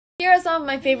Here are some of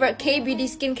my favorite K-beauty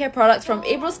skincare products from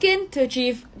April Skin to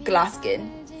achieve glass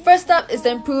skin. First up is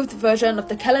the improved version of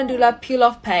the Calendula Peel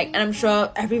Off Pack, and I'm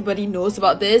sure everybody knows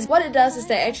about this. What it does is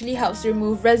that it actually helps to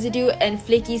remove residue and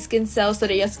flaky skin cells so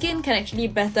that your skin can actually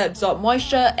better absorb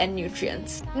moisture and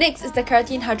nutrients. Next is the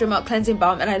Keratin Hydro Melt Cleansing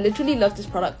Balm, and I literally love this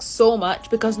product so much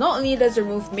because not only does it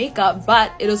remove makeup,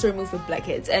 but it also removes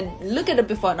blackheads, and look at the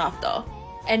before and after.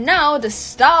 And now, the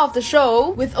star of the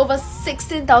show, with over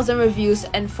 16,000 reviews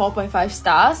and 4.5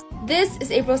 stars, this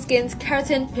is April Skin's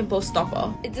Keratin Pimple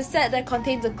Stopper. It's a set that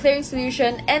contains a clearing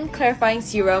solution and clarifying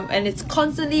serum, and it's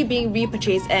constantly being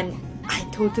repurchased, and I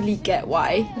totally get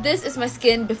why. This is my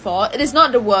skin before. It is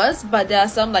not the worst, but there are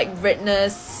some like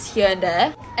redness here and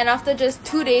there. And after just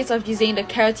 2 days of using the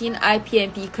Keratin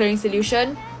IPMP clearing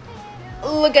solution,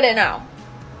 look at it now.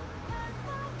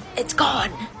 It's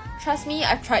gone! Trust me,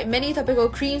 I've tried many topical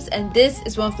creams and this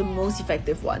is one of the most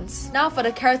effective ones. Now for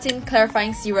the Keratin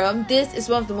Clarifying Serum, this is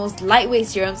one of the most lightweight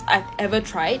serums I've ever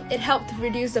tried. It helped to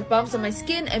reduce the bumps on my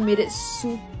skin and made it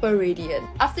super radiant.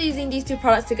 After using these two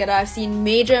products together, I've seen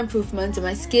major improvements in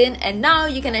my skin, and now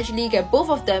you can actually get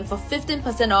both of them for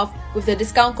 15% off with the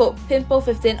discount code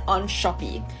PIMPLE15 on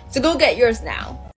Shopee. So go get yours now!